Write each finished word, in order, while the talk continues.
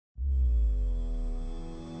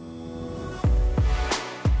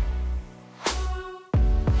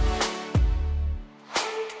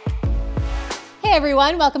Hey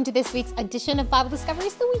everyone, welcome to this week's edition of Bible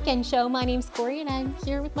Discoveries, the weekend show. My name's Corie and I'm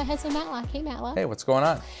here with my husband Matlock. Hey Matlock. Hey, what's going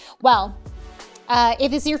on? Well,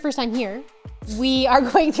 if this is your first time here, we are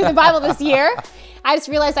going through the Bible this year. I just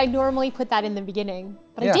realized I normally put that in the beginning,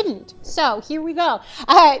 but I didn't. So here we go.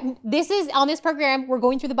 On this program, we're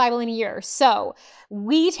going through the Bible in a year. So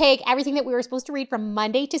we take everything that we were supposed to read from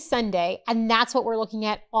Monday to Sunday, and that's what we're looking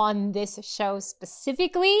at on this show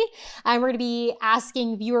specifically. And we're going to be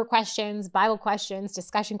asking viewer questions, Bible questions,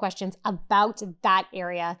 discussion questions about that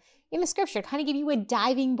area in the scripture, kind of give you a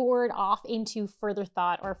diving board off into further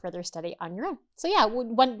thought or further study on your own. So yeah,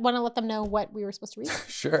 want to let them know what we were supposed to read?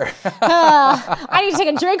 Sure. I need to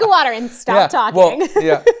take a drink of water and stop talking. Well,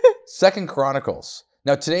 yeah. Second Chronicles.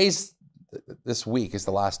 Now this week is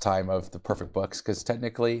the last time of the perfect books because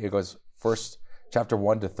technically it goes first chapter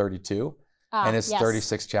 1 to 32, and it's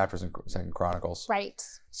 36 chapters in Second Chronicles. Right.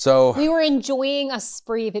 So we were enjoying a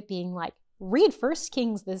spree of it being like, read First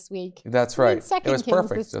Kings this week. That's right. It was Kings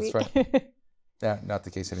perfect. That's right. Yeah, not the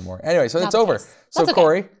case anymore. Anyway, so it's over. So okay.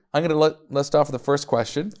 Corie, I'm going to list off the first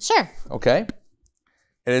question. Sure. Okay.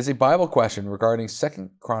 It is a Bible question regarding 2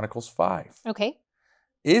 Chronicles 5. Okay.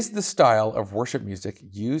 Is the style of worship music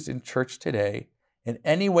used in church today in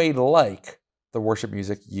any way like the worship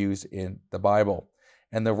music used in the Bible?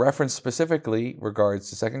 And the reference specifically regards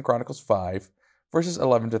to 2 Chronicles 5, verses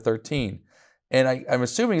 11 to 13. And I'm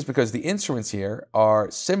assuming it's because the instruments here are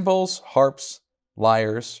cymbals, harps,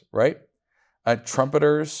 lyres, right?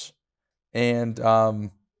 Trumpeters, and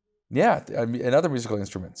and other musical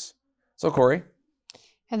instruments. So Corie?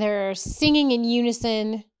 And they're singing in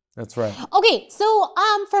unison. That's right. Okay, so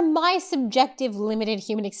from my subjective limited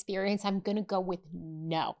human experience, I'm going to go with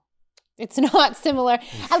no. It's not similar.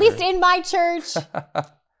 At least in my church,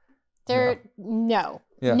 no.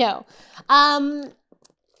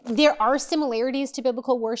 There are similarities to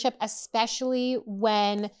biblical worship, especially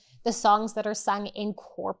when the songs that are sung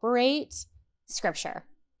incorporate scripture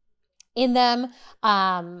in them.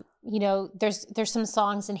 There's some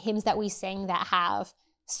songs and hymns that we sing that have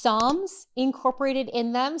psalms incorporated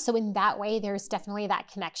in them. So in that way, there's definitely that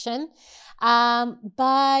connection.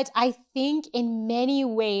 But I think in many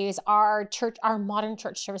ways, our modern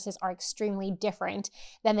church services are extremely different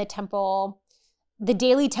than the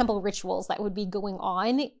daily temple rituals that would be going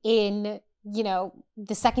on in,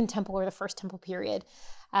 the Second Temple or the First Temple period.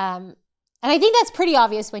 And I think that's pretty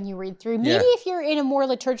obvious when you read through. Maybe if you're in a more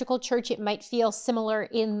liturgical church, it might feel similar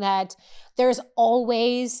in that there's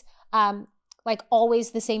always the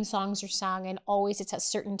same songs are sung and always it's at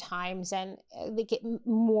certain times and they get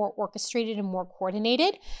more orchestrated and more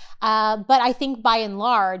coordinated. But I think by and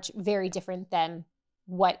large, very different than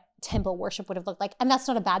what temple worship would have looked like. And that's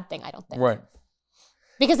not a bad thing, I don't think. Right.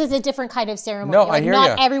 Because it's a different kind of ceremony. No, I hear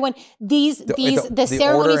not everyone. The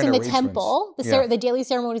ceremonies in the temple, the daily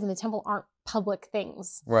ceremonies in the temple aren't public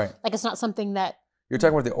things. Right. Like it's not something that you're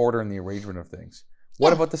talking about the order and the arrangement of things.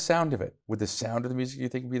 What about the sound of it? Would the sound of the music you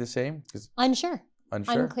think be the same? Unsure.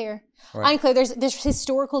 Unclear. Right. Unclear. There's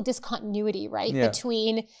historical discontinuity, right,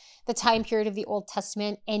 between the time period of the Old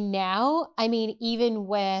Testament and now. I mean, even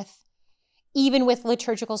with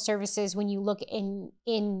liturgical services, when you look in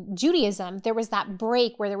Judaism, there was that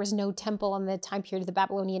break where there was no temple in the time period of the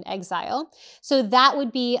Babylonian exile. So that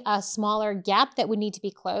would be a smaller gap that would need to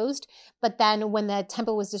be closed. But then when the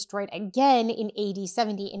temple was destroyed again in AD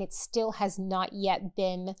 70, and it still has not yet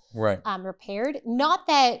been repaired, not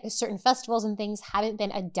that certain festivals and things haven't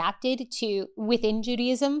been adapted to within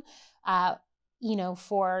Judaism,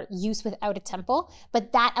 for use without a temple,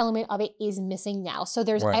 but that element of it is missing now. So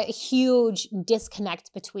there's a huge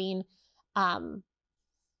disconnect between the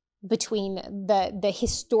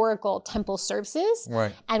historical temple services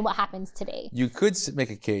and what happens today. You could make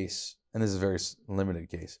a case, and this is a very limited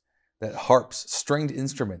case, that harps, stringed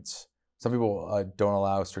instruments, some people don't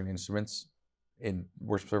allow stringed instruments in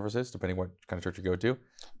worship services, depending what kind of church you go to,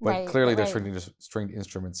 but clearly there's stringed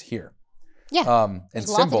instruments here. Yeah. And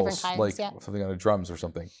cymbals, kinds, something on the drums or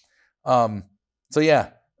something. I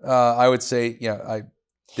would say,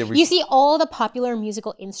 you see all the popular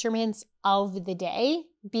musical instruments of the day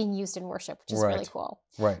being used in worship, which is really cool.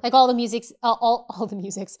 Right. Like all of the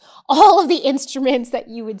instruments that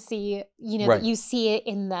you would see, that you see it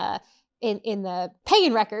in the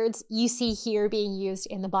pagan records, you see here being used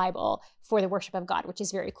in the Bible for the worship of God, which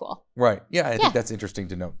is very cool. Right. Yeah, I think that's interesting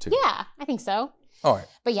to note too. Yeah, I think so. All right.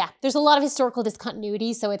 But there's a lot of historical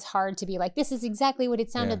discontinuity, so it's hard to be like, this is exactly what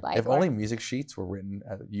it sounded like. If only music sheets were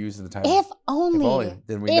used in the time. If only.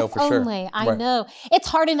 Then we know for sure. I know. It's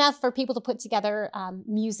hard enough for people to put together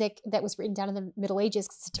music that was written down in the Middle Ages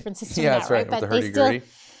because it's a different system now, that's right. But with the hurdy-gurdy.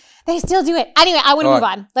 They still do it. Anyway, I want to All move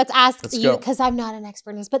right. on. Let's ask Let's you, go. because I'm not an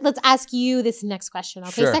expert in this, but let's ask you this next question.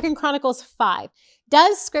 Okay, Sure. 2 Chronicles 5.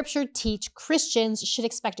 Does Scripture teach Christians should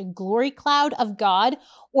expect a glory cloud of God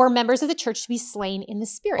or members of the church to be slain in the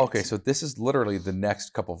spirit? Okay, so this is literally the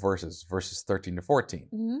next couple verses 13 to 14.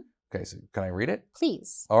 Mhm. Okay, so can I read it?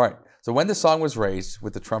 Please. All right. So when the song was raised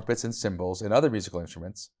with the trumpets and cymbals and other musical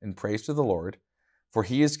instruments in praise to the Lord, for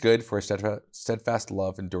he is good, for his steadfast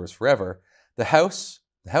love endures forever, the house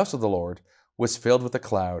of the Lord was filled with a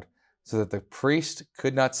cloud, so that the priest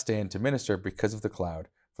could not stand to minister because of the cloud,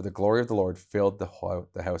 for the glory of the Lord filled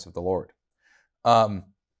the house of the Lord.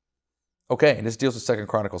 Okay, and this deals with 2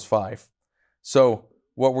 Chronicles 5. So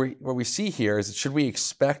what we see here is, should we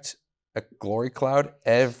expect a glory cloud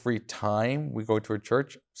every time we go to a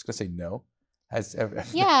church? I'm just gonna say no.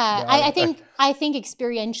 Yeah, I think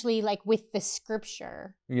experientially, like with the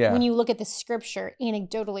Scripture, Yeah. when you look at the Scripture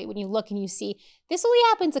anecdotally, when you look and you see this only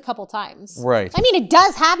happens a couple times. Right. I mean, it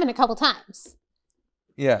does happen a couple times.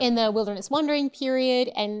 Yeah. In the wilderness wandering period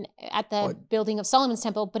and at the building of Solomon's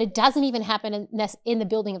temple, but it doesn't even happen in the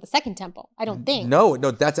building of the second temple, I don't think. No,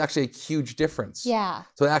 that's actually a huge difference. Yeah.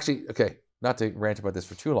 So actually, okay, not to rant about this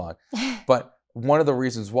for too long, but one of the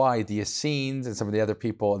reasons why the Essenes and some of the other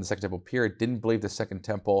people in the Second Temple period didn't believe the Second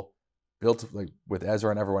Temple, built like with Ezra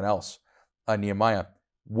and everyone else, Nehemiah,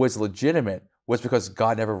 was legitimate, was because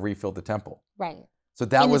God never refilled the temple. Right. So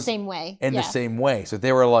that was the same way. In the same way. So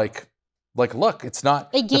they were like, look, it's not.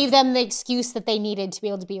 It gave them the excuse that they needed to be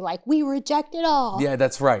able to be like, we reject it all. Yeah,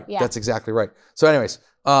 that's right. Yeah. That's exactly right. So anyways,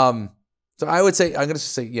 so I would say, I'm going to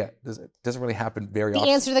say, yeah, it doesn't really happen very often.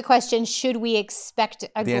 The answer to the question, should we expect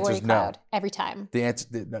a The answer glory is no. cloud every time? The answer,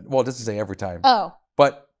 well, it doesn't say every time. Oh.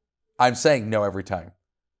 But I'm saying no every time.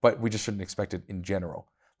 But we just shouldn't expect it in general.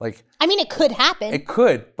 Like, I mean, it could happen. it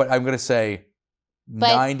could, but I'm going to say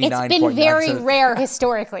 99.9%. It's been very rare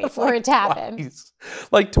historically for it to happen.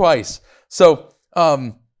 Like twice. So, but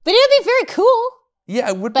it would be very cool. Yeah,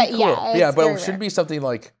 it would be cool. Yeah, but it shouldn't be something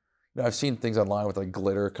like, I've seen things online with like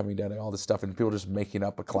glitter coming down and all this stuff and people just making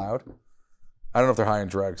up a cloud. I don't know if they're high on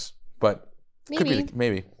drugs, but could be,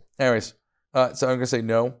 maybe. Anyways, so I'm going to say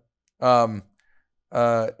no. And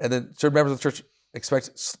then certain members of the church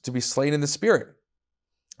expect to be slain in the spirit.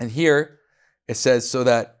 And here it says, so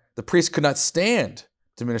that the priest could not stand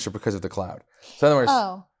to minister because of the cloud. So in other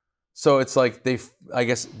words, so it's like I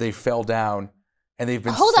guess they fell down and they've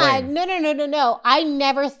been slain. No. I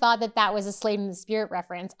never thought that was a slain in the spirit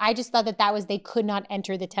reference. I just thought that was they could not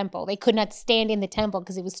enter the temple. They could not stand in the temple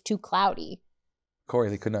because it was too cloudy. Corie,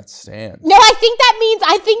 they could not stand. No, I think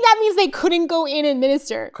that means they couldn't go in and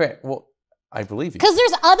minister. Okay, well, I believe you. Because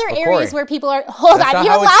there's other areas Corie, where people are, hold on,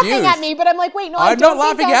 you're laughing at me, but I'm like, wait, no, I'm not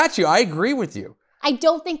laughing at you. I agree with you. I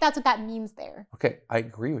don't think that's what that means there. Okay, I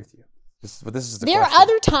agree with you. But this is the question. There are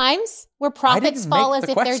other times where prophets fall as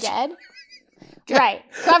if they're dead. Right.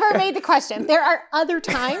 Whoever made the question. There are other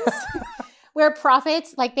times where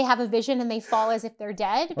prophets, like they have a vision and they fall as if they're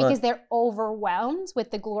dead because they're overwhelmed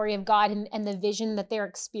with the glory of God and the vision that they're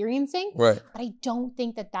experiencing. Right. But I don't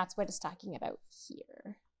think that that's what it's talking about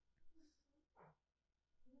here.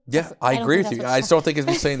 Yeah, I agree with you. I just don't think it's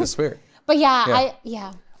been saying the spirit. But I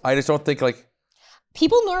just don't think like.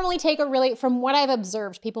 People normally take from what I've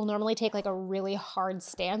observed, people normally take like a really hard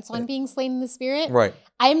stance on being slain in the spirit. Right.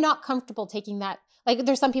 I am not comfortable taking that. Like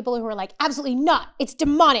there's some people who are like, absolutely not. It's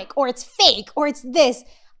demonic or it's fake or it's this.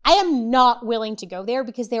 I am not willing to go there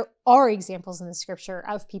because there are examples in the scripture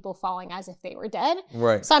of people falling as if they were dead.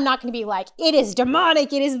 Right. So I'm not going to be like, it is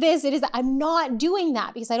demonic, it is this, it is that. I'm not doing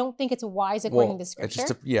that because I don't think it's wise according to scripture.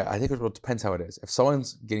 I think it depends how it is. If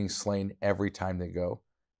someone's getting slain every time they go,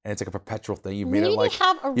 and it's like a perpetual thing, you made it like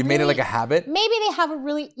a habit. Maybe they have a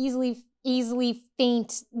really easily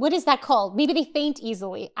faint. What is that called? Maybe they faint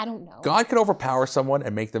easily. I don't know. God can overpower someone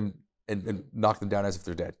and make them and knock them down as if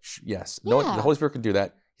they're dead. Yes. Yeah. No, the Holy Spirit can do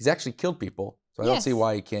that. He's actually killed people, so I don't see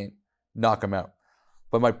why he can't knock them out.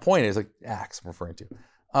 But my point is, like Acts, I'm referring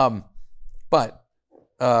to. But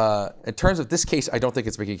in terms of this case, I don't think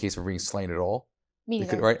it's making a case for being slain at all. Me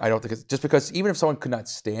neither. Right? I don't think it's just because even if someone could not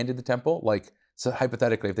stand in the temple, like so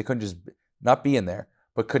hypothetically, if they couldn't just not be in there,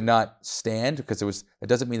 but could not stand because it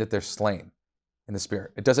doesn't mean that they're slain in the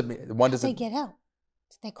spirit. It doesn't mean one doesn't. How did they get out?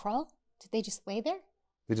 Did they crawl? Did they just lay there?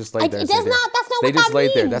 They just laid there. That's not what they just that laid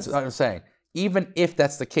means. there. That's what I'm saying. Even if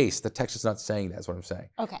that's the case, the text is not saying that. That's what I'm saying.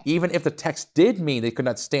 Okay. Even if the text did mean they could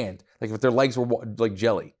not stand, like if their legs were like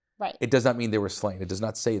jelly, right? It does not mean they were slain. It does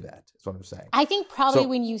not say that. That's what I'm saying. I think probably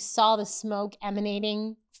when you saw the smoke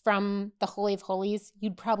emanating from the Holy of Holies,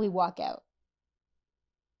 you'd probably walk out.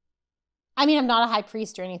 I mean, I'm not a high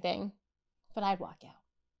priest or anything, but I'd walk out.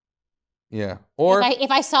 Yeah. Or if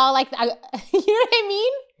I saw like, you know what I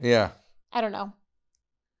mean? Yeah. I don't know.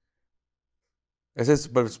 It says,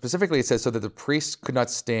 but specifically it says so that the priests could not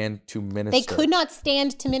stand to minister. They could not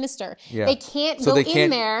stand to minister. Yeah. They can't So go they can't, in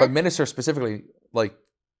there. but minister specifically, like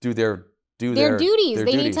do their duties.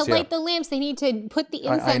 They need to yeah. light the lamps. They need to put the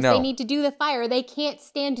incense. They need to do the fire. They can't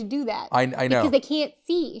stand to do that. I know. Because they can't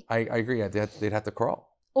see. I agree. Yeah, they'd have to crawl.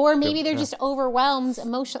 Or maybe they're just overwhelmed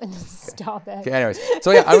emotionally. Stop it. Okay, anyways.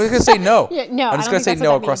 So yeah, I was going to say no. No, I'm just going to say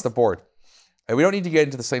no across the board. And we don't need to get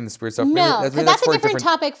into the same spirit stuff. No, that's a different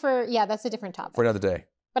topic for, that's a different topic. For another day.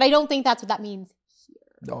 But I don't think that's what that means here.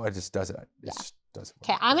 No, it just doesn't. It just doesn't.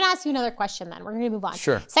 Okay, I'm going to ask you another question then. We're going to move on.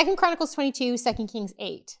 Sure. 2 Chronicles 22, 2 Kings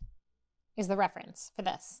 8 is the reference for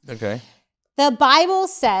this. Okay. The Bible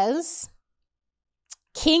says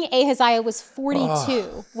King Ahaziah was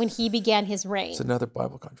 42 when he began his reign. It's another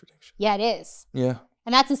Bible contradiction. Yeah, it is. Yeah.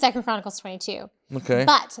 And that's in 2 Chronicles 22. Okay.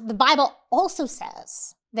 But the Bible also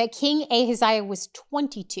says that King Ahaziah was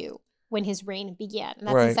 22 when his reign began. And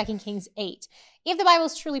that's in 2 Kings 8. If the Bible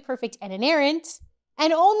is truly perfect and inerrant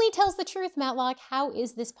and only tells the truth, Matlock, how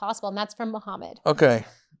is this possible? And that's from Muhammad. Okay.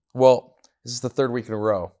 Well, this is the third week in a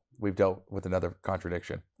row we've dealt with another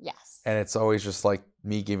contradiction. Yes. And it's always just like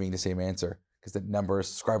me giving the same answer because the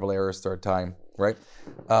numbers, scribal errors, third time, right?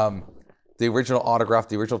 The original autograph,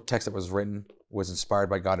 the original text that was written was inspired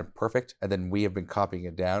by God and perfect. And then we have been copying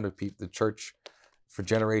it down to the church for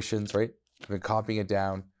generations, right? We've been copying it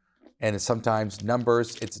down. And it's sometimes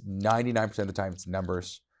numbers, it's 99% of the time it's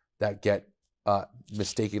numbers that get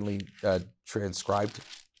mistakenly transcribed.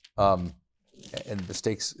 And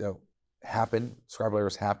mistakes happen, scribal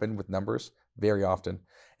errors happen with numbers very often.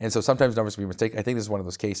 And so sometimes numbers can be mistaken. I think this is one of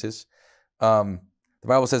those cases. The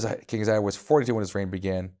Bible says King Ahaziah was 42 when his reign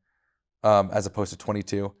began, as opposed to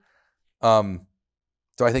 22. So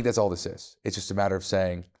I think that's all this is. It's just a matter of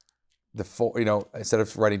saying the full, instead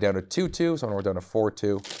of writing down a 2-2, someone wrote down a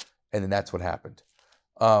 4-2. And then that's what happened.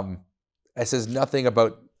 It says nothing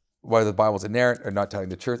about whether the Bible's inerrant or not telling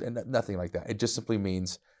the truth, and nothing like that. It just simply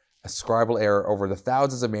means a scribal error over the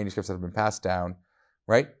thousands of manuscripts that have been passed down,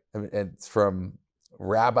 right? And it's from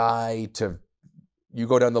rabbi to, you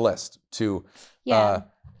go down the list, to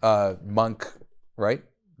monk, right?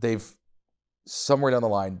 They've, somewhere down the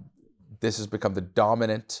line, this has become the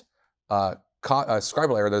dominant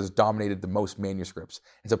scribal error that has dominated the most manuscripts.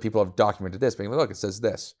 And so people have documented this, being like, look, it says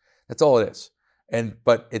this. That's all it is.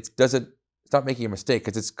 But it's not making a mistake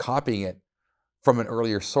because it's copying it from an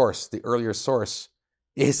earlier source. The earlier source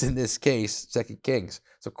is, in this case, 2 Kings.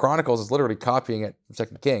 So Chronicles is literally copying it from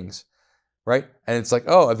 2 Kings, right? And it's like,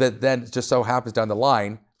 oh, then it just so happens down the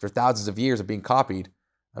line, for thousands of years of being copied,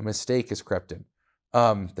 a mistake has crept in.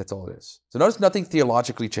 That's all it is. So notice nothing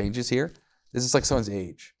theologically changes here. This is like someone's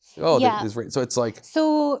age. Oh, yeah. So it's like,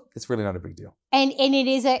 it's really not a big deal. And it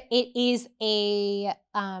is a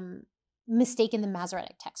mistake in the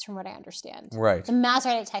Masoretic text, from what I understand. Right. The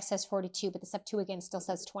Masoretic text says 42, but the Septuagint still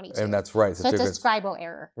says 22. And that's right. So it's a scribal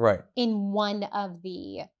error. Right. In one of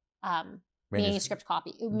the manuscript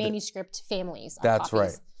families. That's copies.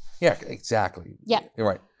 Right. Yeah, exactly. Yeah. You're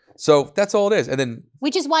right. So that's all it is. And then,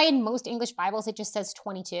 which is why in most English Bibles it just says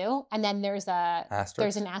 22, and then there's an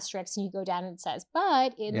asterisk, and you go down and it says,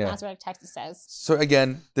 but in the Masoretic text it says. So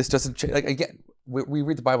again, this doesn't change. Like again, we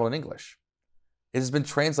read the Bible in English. It has been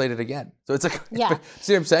translated again. So it's like,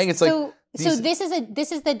 see what I'm saying? It's like. So this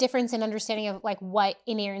is the difference in understanding of like what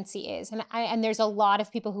inerrancy is, and there's a lot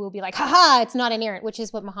of people who will be like, haha, it's not inerrant, which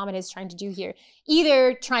is what Muhammad is trying to do here.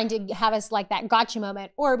 Either trying to have us like that gotcha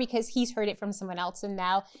moment, or because he's heard it from someone else and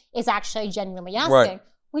now is actually genuinely asking,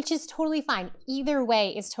 which is totally fine. Either way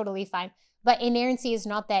is totally fine. But inerrancy is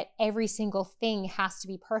not that every single thing has to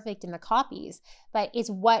be perfect in the copies, but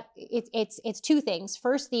it's two things.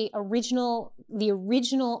 First, the original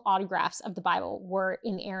autographs of the Bible were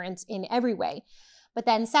inerrant in every way. But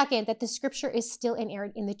then second, that the scripture is still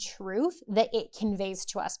inerrant in the truth that it conveys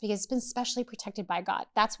to us, because it's been specially protected by God.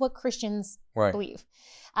 That's what Christians believe.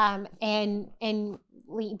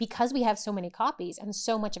 Because we have so many copies and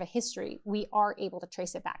so much of a history, we are able to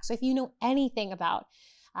trace it back. So if you know anything about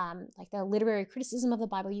like the literary criticism of the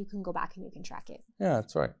Bible, you can go back and you can track it. Yeah,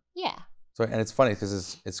 that's right. Yeah. So, and it's funny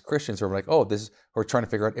because it's Christians who are like, oh, who are trying to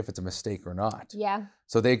figure out if it's a mistake or not. Yeah.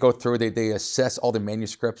 So they go through, they assess all the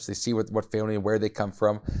manuscripts, they see what family and where they come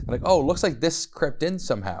from. They're like, oh, looks like this crept in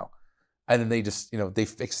somehow. And then they just, they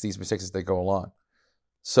fix these mistakes as they go along.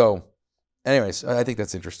 So anyways, I think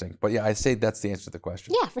that's interesting. But yeah, I'd say that's the answer to the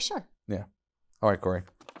question. Yeah, for sure. Yeah. All right, Corie.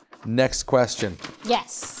 Next question.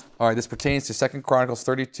 Yes. All right, this pertains to 2 Chronicles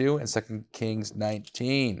 32 and 2 Kings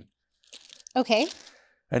 19. Okay.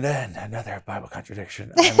 And then another Bible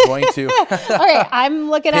contradiction. I'm going to... Okay, I'm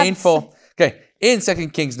looking Painful. Okay, in 2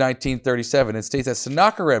 Kings 19:37, it states that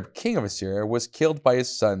Sennacherib, king of Assyria, was killed by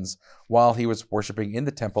his sons while he was worshiping in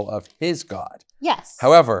the temple of his God. Yes.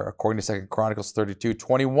 However, according to 2 Chronicles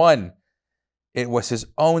 32:21, it was his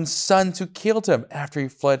own sons who killed him after he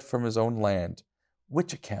fled from his own land.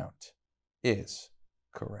 Which account is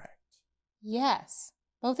correct? Yes.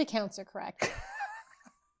 Both accounts are correct.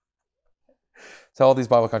 So all these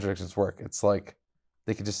Bible contradictions work. It's like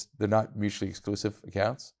they're not mutually exclusive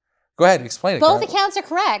accounts. Go ahead, explain it. Both accounts are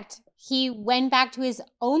correct. He went back to his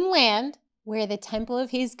own land where the temple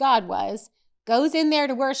of his God was, goes in there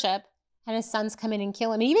to worship, and his sons come in and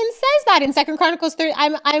kill him. He even says that in 2 Chronicles 30.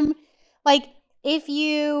 I'm like, if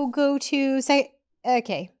you go to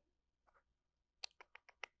okay.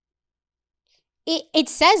 It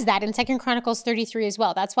says that in 2 Chronicles 33 as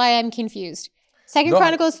well. That's why I'm confused.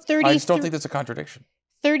 Chronicles 33. I just don't think there's a contradiction.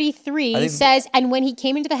 33 says, and when he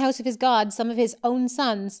came into the house of his God, some of his own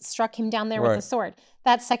sons struck him down there with a sword.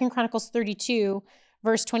 That's 2 Chronicles 32,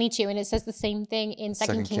 verse 22. And it says the same thing in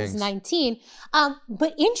 2 Kings 19.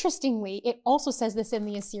 But interestingly, it also says this in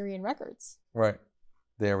the Assyrian records. Right.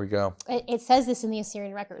 There we go. It says this in the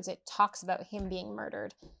Assyrian records. It talks about him being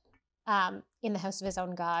murdered in the house of his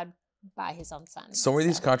own God by his own son. Some of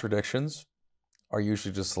these contradictions are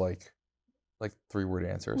usually just like 3-word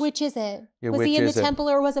answers. Which is it? Yeah, was he in the temple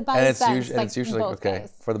or was it by his sons? And it's usually okay.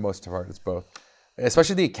 Ways. For the most part, it's both.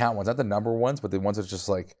 Especially the account ones, not the number ones, but the ones that's just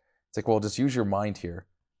like, it's like, well, just use your mind here.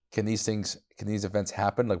 Can these events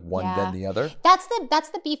happen like one then the other? That's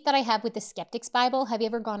the beef that I have with the Skeptics Bible. Have you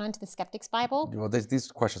ever gone onto the Skeptics Bible? Well,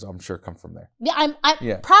 these questions I'm sure come from there.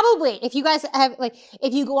 Yeah, probably. If you guys have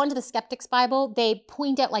if you go onto the Skeptics Bible, they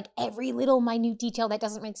point out like every little minute detail that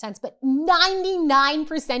doesn't make sense. But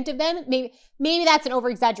 99% of them, maybe that's an over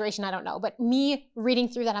exaggeration. I don't know. But me reading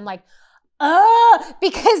through that, I'm like,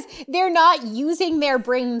 because they're not using their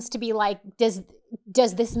brains to be like, does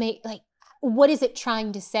this make what is it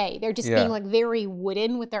trying to say? They're just being like very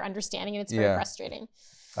wooden with their understanding, and it's very frustrating.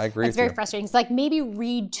 I agree. It's very frustrating. It's like maybe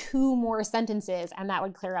read 2 more sentences and that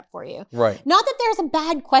would clear up for you. Right. Not that there's a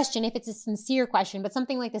bad question if it's a sincere question, but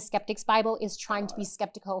something like the Skeptics Bible is trying to be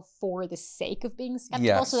skeptical for the sake of being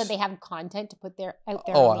skeptical so that they have content to put out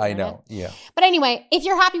there. Oh, I know. Yeah. But anyway, if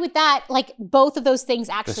you're happy with that, like both of those things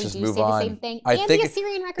actually do say the same thing. I think the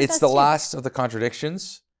Assyrian record it's the last of the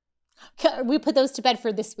contradictions. We put those to bed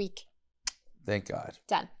for this week. Thank God.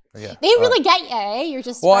 Done. Yeah. They really get you, eh? You're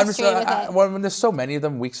just frustrated with it. When there's so many of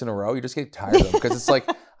them weeks in a row, you just get tired of them because it's like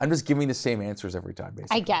I'm just giving the same answers every time,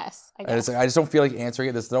 basically. I guess. And it's like, I just don't feel like answering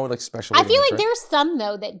it. There's no special. I feel like there's some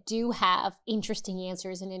though that do have interesting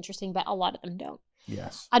answers and but a lot of them don't.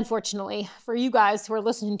 Yes. Unfortunately, for you guys who are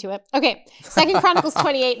listening to it. Okay, 2 Chronicles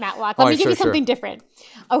 28, Matlock. Let me give you something different.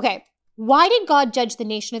 Okay, why did God judge the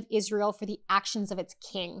nation of Israel for the actions of its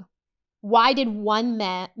king? Why did one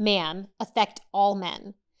man affect all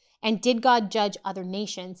men? And did God judge other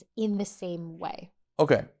nations in the same way?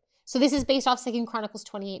 Okay. So this is based off 2 Chronicles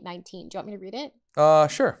 28:19. Do you want me to read it?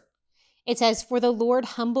 Sure. It says, "For the Lord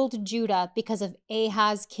humbled Judah because of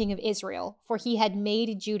Ahaz, king of Israel, for he had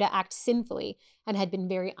made Judah act sinfully and had been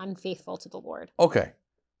very unfaithful to the Lord." Okay.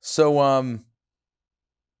 So,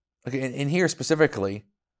 okay, in here specifically,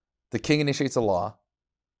 the king initiates a law.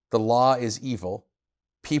 The law is evil.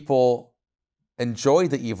 People enjoy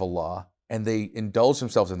the evil law and they indulge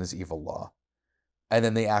themselves in this evil law, and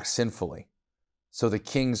then they act sinfully. So the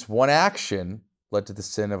king's one action led to the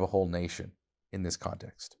sin of a whole nation in this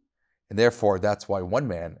context. And therefore, that's why one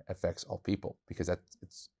man affects all people, because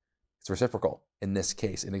it's reciprocal in this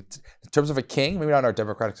case. And in terms of a king, maybe not in our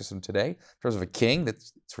democratic system today, in terms of a king,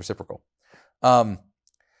 it's reciprocal.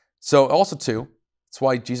 So also too, that's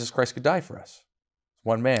why Jesus Christ could die for us.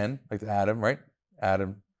 One man, like Adam, right?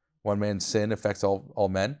 Adam, one man's sin affects all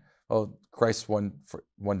men. Oh, Christ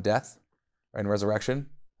one death and resurrection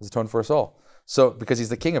has atoned for us all. So because he's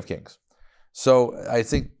the King of Kings. So I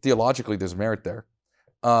think theologically there's merit there.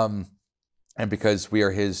 And because we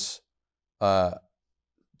are his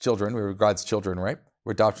children, we're God's children, right?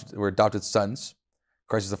 We're adopted sons.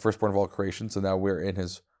 Christ is the firstborn of all creation, so now we're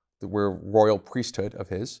royal priesthood of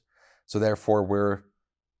his. So therefore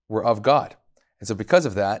we're of God. And so because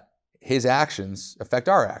of that, his actions affect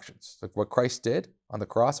our actions. Like what Christ did on the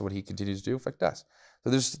cross and what he continues to do affect us. So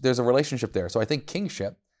there's a relationship there. So I think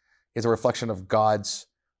kingship is a reflection of God's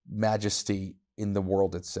majesty in the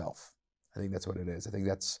world itself. I think that's what it is. I think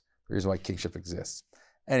that's the reason why kingship exists.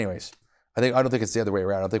 Anyways, I don't think it's the other way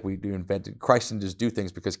around. I don't think we invented Christ didn't just do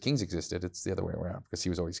things because kings existed. It's the other way around because he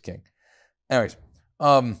was always king. Anyways,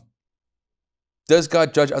 Does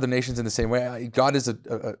God judge other nations in the same way? God is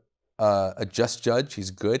a just judge.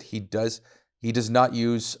 He's good. He does not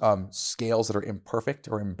use scales that are imperfect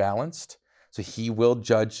or imbalanced. So he will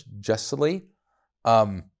judge justly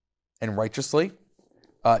and righteously.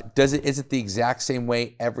 Is it the exact same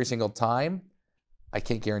way every single time? I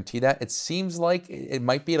can't guarantee that. It seems like it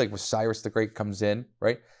might be like when Cyrus the Great comes in,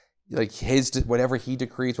 right? Like whatever he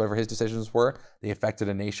decrees, whatever his decisions were, they affected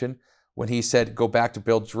a nation. When he said, go back to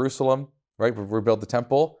build Jerusalem, right? Rebuild the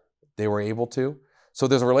temple, they were able to. So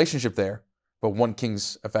there's a relationship there, but one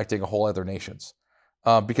king's affecting a whole other nations.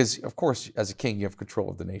 Because, of course, as a king, you have control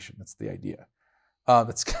of the nation. That's the idea.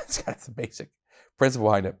 That's kind of the basic principle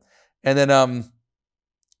behind it. And then,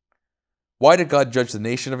 why did God judge the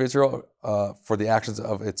nation of Israel for the actions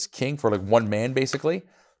of its king, for like one man, basically?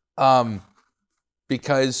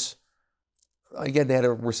 Because, again, they had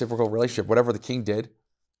a reciprocal relationship. Whatever the king did,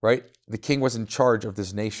 right? The king was in charge of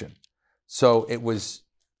this nation. So it was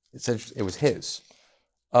essentially, it was his.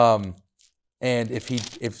 And if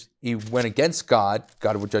he went against God,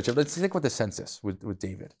 God would judge him. Let's think with the census with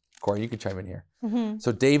David. Corie, you can chime in here. Mm-hmm.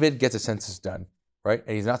 So David gets a census done, right?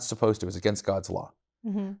 And he's not supposed to. It's against God's law.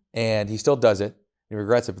 Mm-hmm. And he still does it. He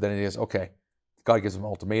regrets it, but then he goes, okay. God gives him an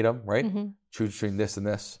ultimatum, right? Mm-hmm. Choose between this and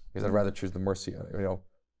this. Because I'd rather choose the mercy, I'd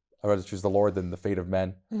rather choose the Lord than the fate of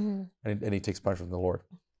men. Mm-hmm. And he takes punishment from the Lord.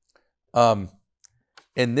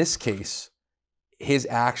 In this case, his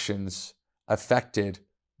actions affected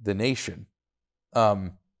the nation.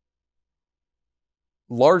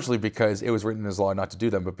 Largely because it was written in his law not to do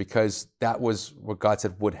them, but because that was what God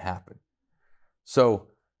said would happen. So,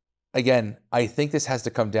 again, I think this has to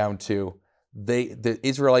come down to the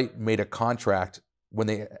Israelite made a contract when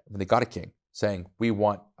they got a king, saying we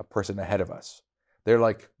want a person ahead of us. They're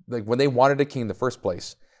like when they wanted a king in the first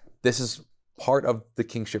place, this is part of the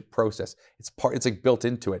kingship process. It's like built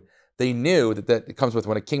into it. They knew that it comes with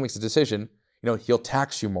when a king makes a decision, he'll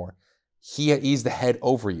tax you more. He's the head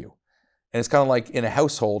over you. And it's kind of like in a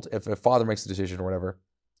household, if a father makes a decision or whatever,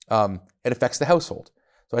 it affects the household.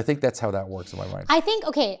 So I think that's how that works in my mind. I think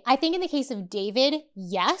in the case of David,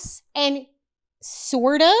 yes. And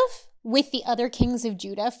sort of with the other kings of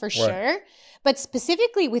Judah for sure. Right. But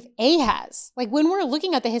specifically with Ahaz, like when we're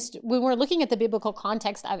looking at the biblical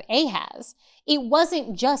context of Ahaz, it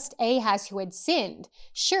wasn't just Ahaz who had sinned.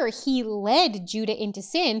 Sure, he led Judah into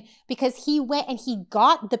sin because he went and he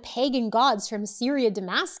got the pagan gods from Syria,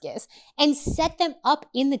 Damascus, and set them up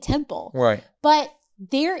in the temple. Right. But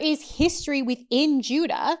there is history within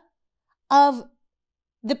Judah of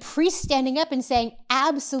the priest standing up and saying,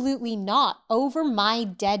 absolutely not, over my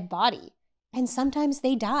dead body. And sometimes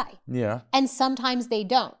they die. Yeah. And sometimes they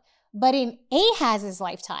don't. But in Ahaz's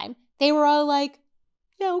lifetime, they were all like,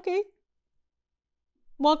 yeah, okay.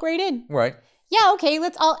 Walk right in. Right. Yeah, okay,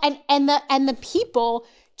 let's all and the people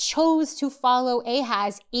chose to follow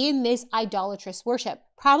Ahaz in this idolatrous worship.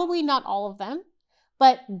 Probably not all of them,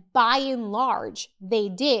 but by and large, they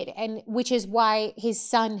did. And which is why his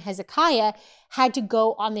son Hezekiah had to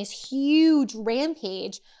go on this huge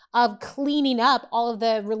rampage of cleaning up all of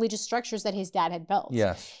the religious structures that his dad had built.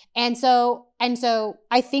 Yes. And so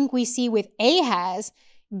I think we see with Ahaz,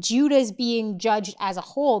 Judah's being judged as a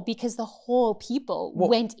whole because the whole people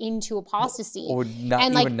went into apostasy. Or not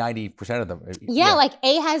and even 90% of them. Yeah, like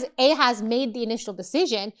Ahaz made the initial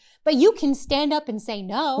decision, but you can stand up and say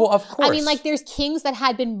no. Well, of course. I mean, like there's kings that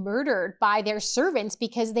had been murdered by their servants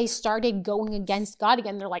because they started going against God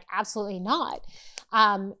again. They're like, absolutely not.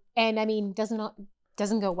 And I mean,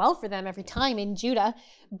 doesn't go well for them every time in Judah,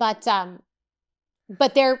 but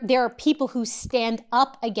there are people who stand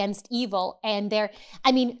up against evil, and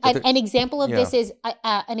an example of this is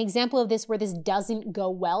an example of this where this doesn't go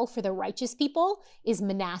well for the righteous people is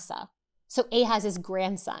Manasseh. So Ahaz's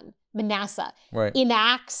grandson, Manasseh,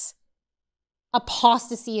 enacts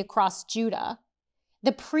apostasy across Judah.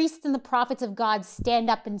 The priests and the prophets of God stand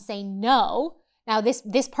up and say no. Now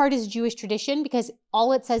this part is Jewish tradition because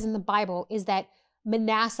all it says in the Bible is that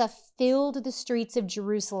Manasseh filled the streets of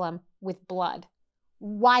Jerusalem with blood.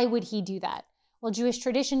 Why would he do that? Well, Jewish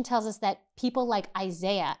tradition tells us that people like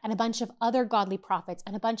Isaiah and a bunch of other godly prophets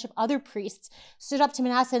and a bunch of other priests stood up to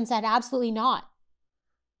Manasseh and said, absolutely not.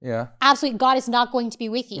 Yeah. Absolutely, God is not going to be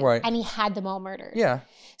with you. Right. And he had them all murdered. Yeah.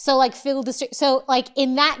 So like fill the street. So like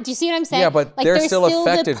in that, do you see what I'm saying? Yeah, but like, they're there's still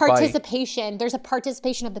affected the participation. There's a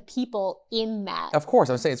participation of the people in that. Of course,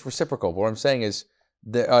 I'm saying it's reciprocal. What I'm saying is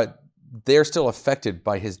they're still affected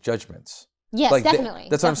by his judgments. Yes, like definitely.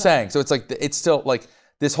 That's what I'm saying. So it's like it's still like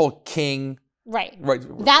this whole king. Right.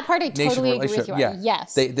 That part I totally agree with you on. Yeah.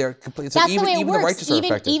 Yes. They're complete. So That's even the way it even works. The righteous are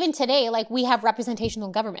affected. Even today, like we have representational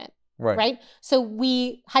government. right? So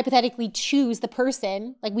we hypothetically choose the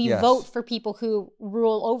person, like we vote for people who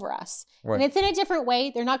rule over us. And it's in a different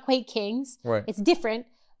way. They're not quite kings. It's different,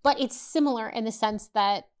 but it's similar in the sense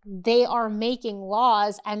that they are making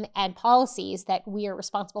laws and policies that we are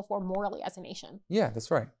responsible for morally as a nation. Yeah, that's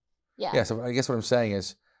right. Yeah. So I guess what I'm saying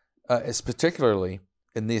is particularly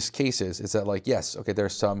in these cases, is that like, yes, okay,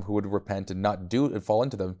 there's some who would repent and not do and fall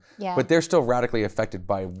into them, but they're still radically affected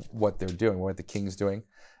by what they're doing, what the king's doing.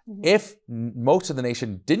 If most of the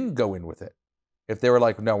nation didn't go in with it, if they were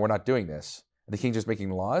like, no, we're not doing this, and the king just making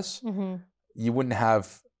laws, you wouldn't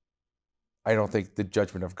have, I don't think, the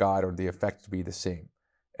judgment of God or the effect to be the same.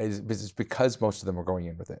 It's because most of them are going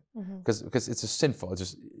in with it. Because it's just sinful. It's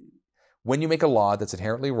just, when you make a law that's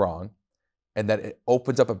inherently wrong and that it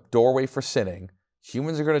opens up a doorway for sinning,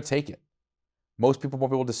 humans are going to take it. Most people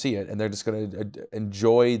won't be able to see it, and they're just going to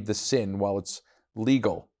enjoy the sin while it's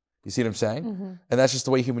legal. You see what I'm saying? And that's just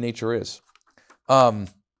the way human nature is.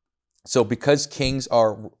 So because kings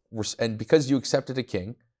are, and because you accepted a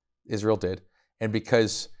king, Israel did, and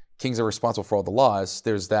because kings are responsible for all the laws,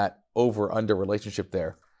 there's that over-under relationship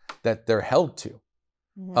there that they're held to.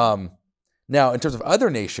 Now, in terms of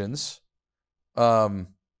other nations, I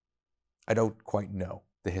don't quite know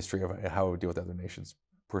the history of how I would deal with other nations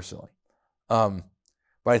personally. But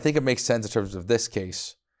I think it makes sense in terms of this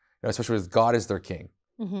case, especially with God as their king.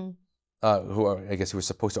 Who I guess he was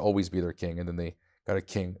supposed to always be their king, and then they got a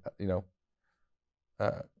king,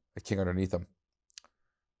 a king underneath them.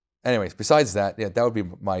 Anyways, besides that, that would be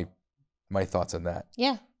my thoughts on that.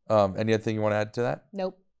 Yeah. Any other thing you want to add to that?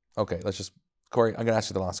 Nope. Okay, Corie, I'm gonna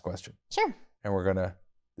ask you the last question. Sure. And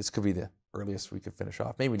this could be the earliest we could finish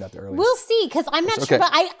off. Maybe not the earliest. We'll see, because I'm not sure,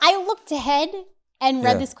 but I looked ahead and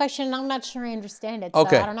read this question, and I'm not sure I understand it, so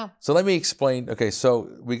I don't know. So let me explain. Okay, so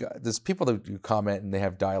there's people that do comment, and they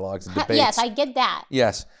have dialogues and debates. Yes, I get that.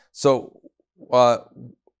 Yes. So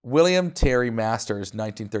William Terry Masters,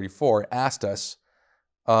 1934, asked us,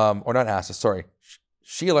 or not asked us, sorry,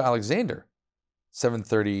 Sheila Alexander,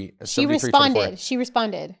 730. She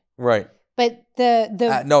responded. Right. But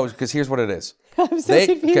the no, because here's what it is. I'm so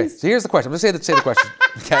confused. Okay, so here's the question. I'm going to say the question.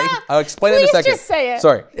 Okay, I'll explain it in a second. Just say it.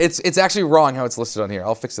 Sorry, it's actually wrong how it's listed on here.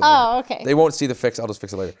 I'll fix it later. Oh, okay. They won't see the fix. I'll just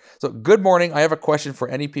fix it later. So, good morning. I have a question for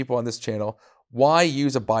any people on this channel. Why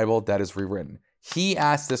use a Bible that is rewritten? He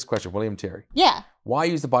asked this question, William Terry. Yeah. Why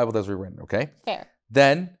use the Bible that is rewritten? Okay. Fair.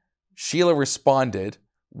 Then Sheila responded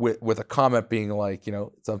with a comment being like,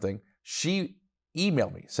 something. She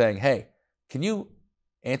emailed me saying, "Hey, can you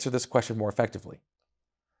answer this question more effectively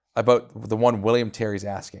about the one William Terry's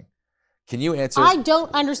asking? Can you answer?" I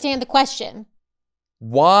don't understand the question.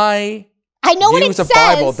 Why I know what it says. Use a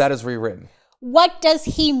Bible that is rewritten. What does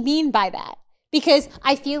he mean by that? Because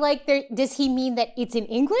I feel like does he mean that it's in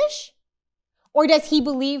English? Or does he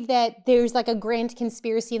believe that there's like a grand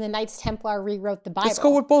conspiracy and the Knights Templar rewrote the Bible? Let's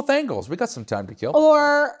go with both angles. We got some time to kill.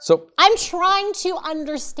 Or I'm trying to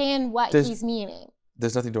understand what he's meaning.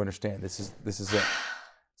 There's nothing to understand. This is it.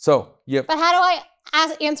 So, yeah. But how do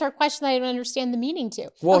I answer a question that I don't understand the meaning to?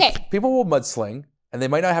 Well, okay. People will mudsling, and they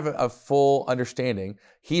might not have a full understanding.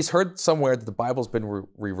 He's heard somewhere that the Bible's been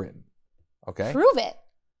rewritten. Okay? Prove it.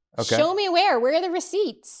 Okay. Show me where. Where are the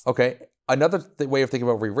receipts? Okay. Another way of thinking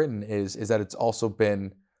about rewritten is that it's also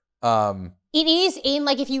been... it is in,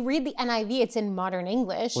 like, if you read the NIV, it's in modern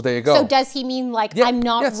English. Well, there you go. So does he mean, like, I'm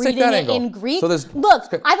not reading it in Greek? So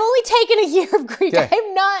look, I've only taken a year of Greek. Okay.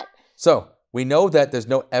 I'm not... So, we know that there's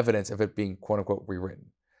no evidence of it being, quote-unquote, rewritten.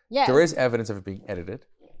 Yes. There is evidence of it being edited,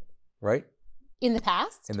 right? In the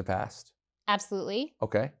past? In the past. Absolutely.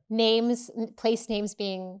 Okay. Place names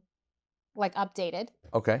being, like, updated.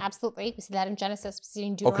 Okay. Absolutely. We see that in Genesis. We see it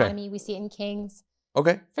in Deuteronomy. We see it in Kings.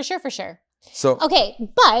 Okay. For sure. So. Okay,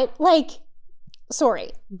 but,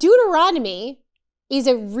 Deuteronomy is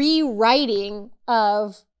a rewriting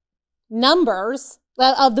of Numbers,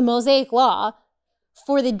 of the Mosaic Law,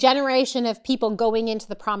 for the generation of people going into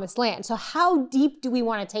the promised land. So how deep do we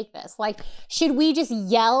want to take this? Like, should we just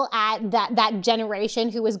yell at that generation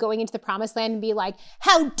who was going into the promised land and be like,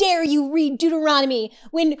 how dare you read Deuteronomy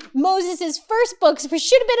when Moses' first books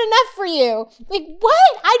should have been enough for you? Like,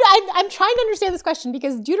 what? I'm trying to understand this question,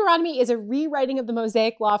 because Deuteronomy is a rewriting of the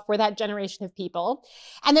Mosaic Law for that generation of people.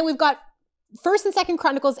 And then we've got 1st and 2nd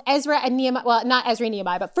Chronicles, Ezra and Nehemiah, well, not Ezra and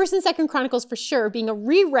Nehemiah, but 1st and 2nd Chronicles for sure being a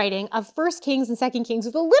rewriting of 1st Kings and 2nd Kings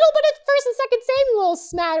with a little bit of 1st and 2nd Samuel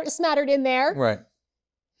smattered in there. Right.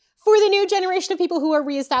 For the new generation of people who are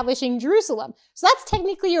reestablishing Jerusalem. So that's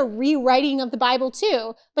technically a rewriting of the Bible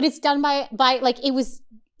too, but it's done by it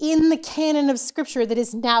in the canon of scripture that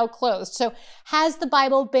is now closed. So has the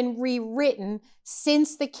Bible been rewritten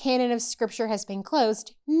since the canon of scripture has been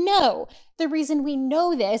closed? No. The reason we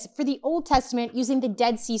know this, for the Old Testament, using the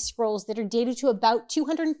Dead Sea Scrolls that are dated to about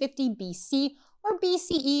 250 BC or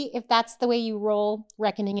BCE, if that's the way you roll,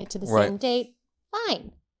 reckoning it to the same date,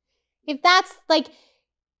 fine. If that's like,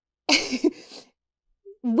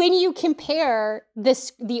 when you compare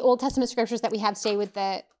the Old Testament scriptures that we have today with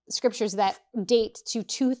the scriptures that date to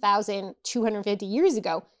 2,250 years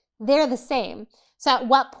ago, they're the same. So at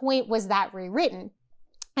what point was that rewritten?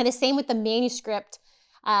 And the same with the manuscript,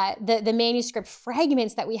 the manuscript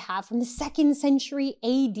fragments that we have from the 2nd century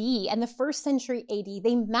AD and the 1st century AD.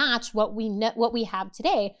 They match what we have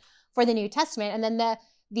today for the New Testament. And then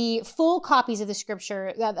the full copies of the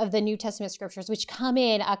scripture, of the New Testament scriptures, which come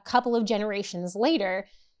in a couple of generations later,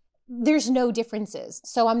 there's no differences.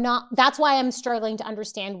 So that's why I'm struggling to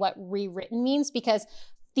understand what rewritten means, because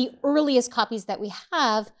the earliest copies that we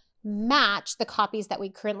have match the copies that we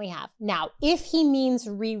currently have. Now, if he means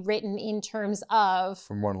rewritten in terms of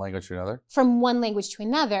from one language to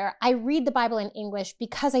another, I read the Bible in English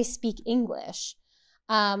because I speak English.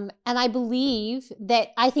 And I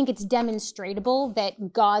think it's demonstrable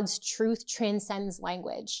that God's truth transcends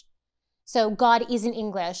language. So God isn't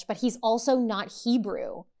English, but he's also not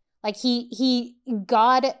Hebrew. Like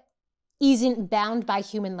God isn't bound by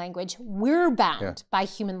human language. We're bound by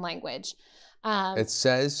human language. It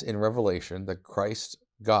says in Revelation that Christ,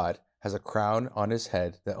 God, has a crown on his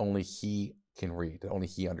head that only he can read, that only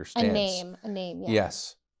he understands. A name, yeah.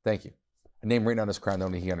 Yes, thank you. A name written on his crown that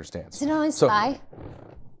only he understands. Is it on his thigh?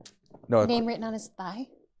 No. A name written on his thigh?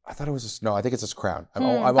 I thought it was no, I think it's his crown. I'm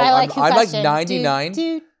like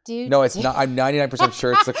 99. No, it's not. I'm 99%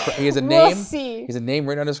 sure he has a name. We'll see. He has a name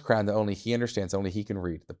written on his crown that only he understands, only he can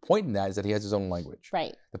read. The point in that is that he has his own language.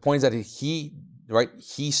 Right. The point is that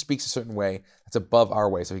he speaks a certain way that's above our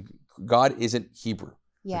way. So God isn't Hebrew.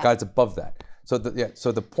 Yeah. God's above that. So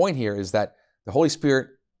the point here is that the Holy Spirit,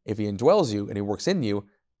 if he indwells you and he works in you,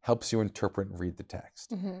 helps you interpret and read the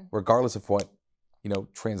text, regardless of what,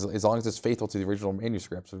 translate, as long as it's faithful to the original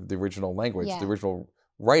manuscripts, of the original language, the original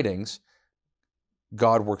writings.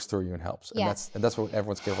 God works through you and helps. Yeah. And that's what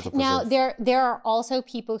everyone's careful to preserve. Now, there are also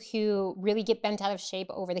people who really get bent out of shape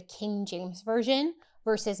over the King James Version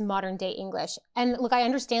versus modern day English. And look, I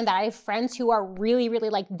understand that. I have friends who are really, really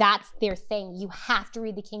like, that's their thing. You have to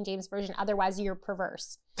read the King James Version, otherwise you're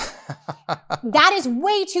perverse. That is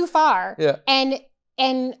way too far. Yeah. And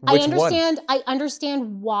I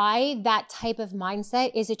understand why that type of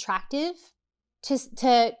mindset is attractive to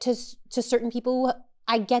certain people.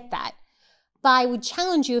 I get that. But I would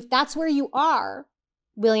challenge you, if that's where you are,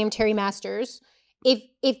 William Terry Masters,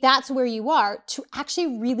 if that's where you are, to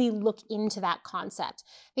actually really look into that concept.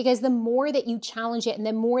 Because the more that you challenge it and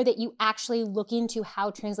the more that you actually look into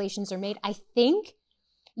how translations are made, I think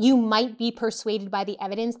you might be persuaded by the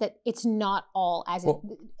evidence that it's not all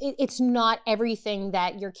it's not everything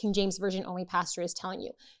that your King James Version only pastor is telling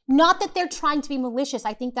you. Not that they're trying to be malicious.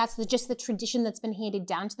 I think that's just the tradition that's been handed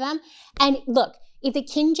down to them. And look, if the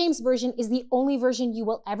King James Version is the only version you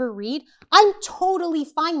will ever read, I'm totally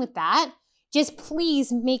fine with that. Just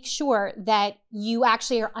please make sure that you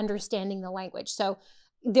actually are understanding the language. So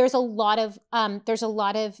there's a lot of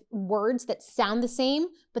words that sound the same,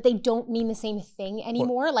 but they don't mean the same thing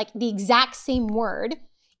anymore. Like the exact same word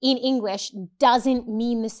in English doesn't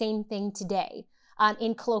mean the same thing today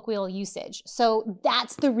in colloquial usage. So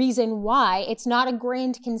that's the reason why it's not a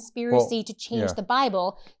grand conspiracy to change the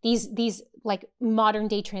Bible. These like modern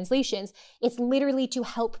day translations, it's literally to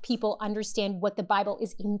help people understand what the Bible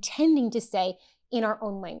is intending to say in our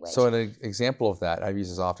own language. So an example of that I've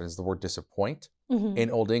used as often is the word disappoint.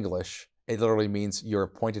 In Old English, it literally means you're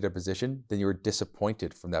appointed a position, then you're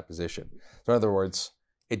disappointed from that position. So in other words,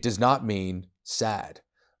 it does not mean sad.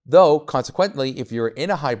 Though, consequently, if you're in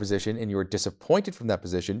a high position and you're disappointed from that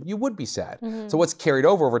position, you would be sad. So what's carried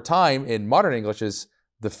over time in modern English is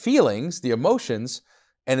the feelings, the emotions,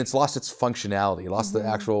 and it's lost its functionality, lost the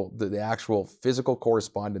actual physical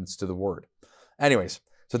correspondence to the word. Anyways,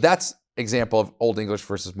 so that's example of Old English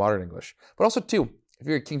versus modern English. But also too, if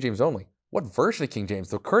you're King James only, what version of King James?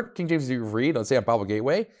 The current King James you read, let's say on Bible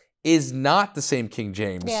Gateway, is not the same King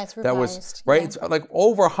James. Yeah, it's revised. That was, right? Yeah. It's like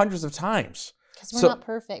over hundreds of times. Because we're not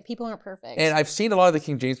perfect. People aren't perfect. And I've seen a lot of the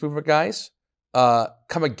King James movement guys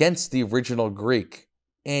come against the original Greek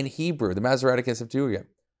and Hebrew, the Masoretic and Septuagint.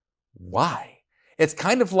 Why? It's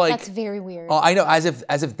kind of like... That's very weird. I know, as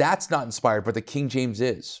if that's not inspired, but the King James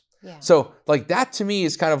is. Yeah. So like that to me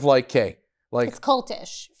is kind of like, okay, like... It's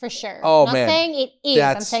cultish, for sure. Oh, I'm man. not saying it is.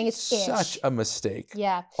 I'm saying it's such a mistake.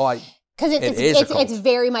 Yeah. Because it's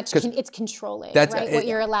very much it's controlling, right? What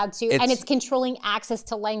you're allowed to, and it's controlling access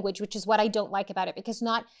to language, which is what I don't like about it. Because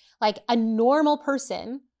not like a normal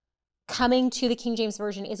person coming to the King James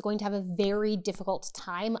Version is going to have a very difficult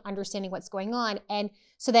time understanding what's going on. And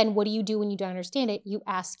so then what do you do when you don't understand it? You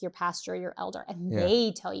ask your pastor or your elder, and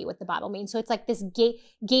they tell you what the Bible means. So it's like this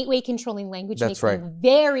gateway controlling language makes me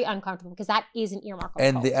very uncomfortable, because that is an earmark.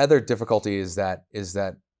 And the other difficulty is that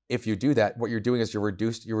if you do that, what you're doing is you're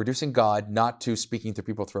reducing God not to speaking to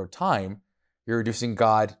people throughout time. You're reducing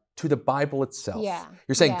God to the Bible itself. Yeah.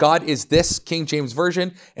 You're saying God is this King James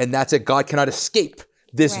Version, and that's it. God cannot escape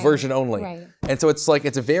this version only. Right. And so it's like,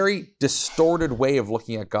 it's a very distorted way of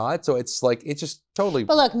looking at God. So it's like, it's just totally.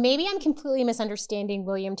 But look, maybe I'm completely misunderstanding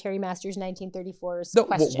William Terry Masters' 1934's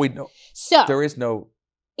question. Wait, no. So there is no.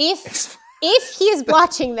 If he is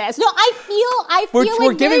watching this, no, I feel like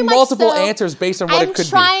we're giving multiple answers based on what it could be. I'm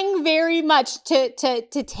trying very much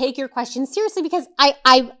to take your question seriously, because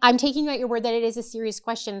I'm taking you at your word that it is a serious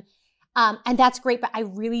question. And that's great, but I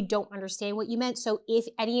really don't understand what you meant. So if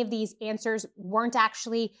any of these answers weren't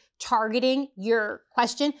actually targeting your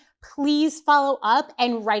question, please follow up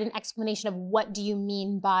and write an explanation of what do you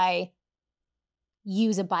mean by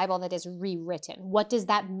use a Bible that is rewritten? What does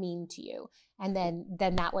that mean to you? And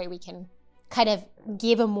then that way we can kind of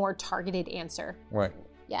give a more targeted answer. Right.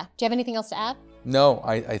 Yeah. Do you have anything else to add? No,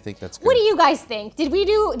 I think that's good. What do you guys think? Did we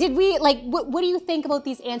what do you think about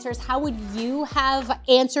these answers? How would you have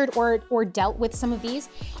answered or dealt with some of these?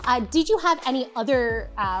 Did you have any other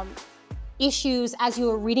issues as you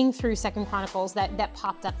were reading through 2 Chronicles that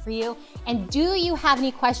popped up for you? And do you have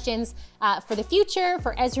any questions for the future,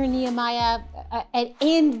 for Ezra and Nehemiah,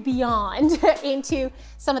 and beyond into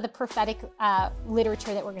some of the prophetic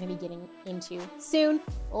literature that we're going to be getting into soon?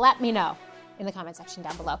 Let me know in the comment section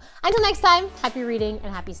down below. Until next time, happy reading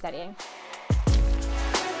and happy studying.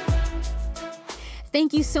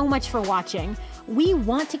 Thank you so much for watching. We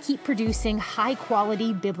want to keep producing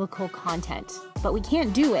high-quality biblical content, but we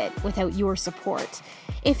can't do it without your support.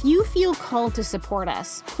 If you feel called to support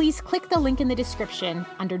us, please click the link in the description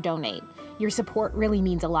under Donate. Your support really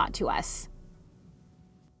means a lot to us.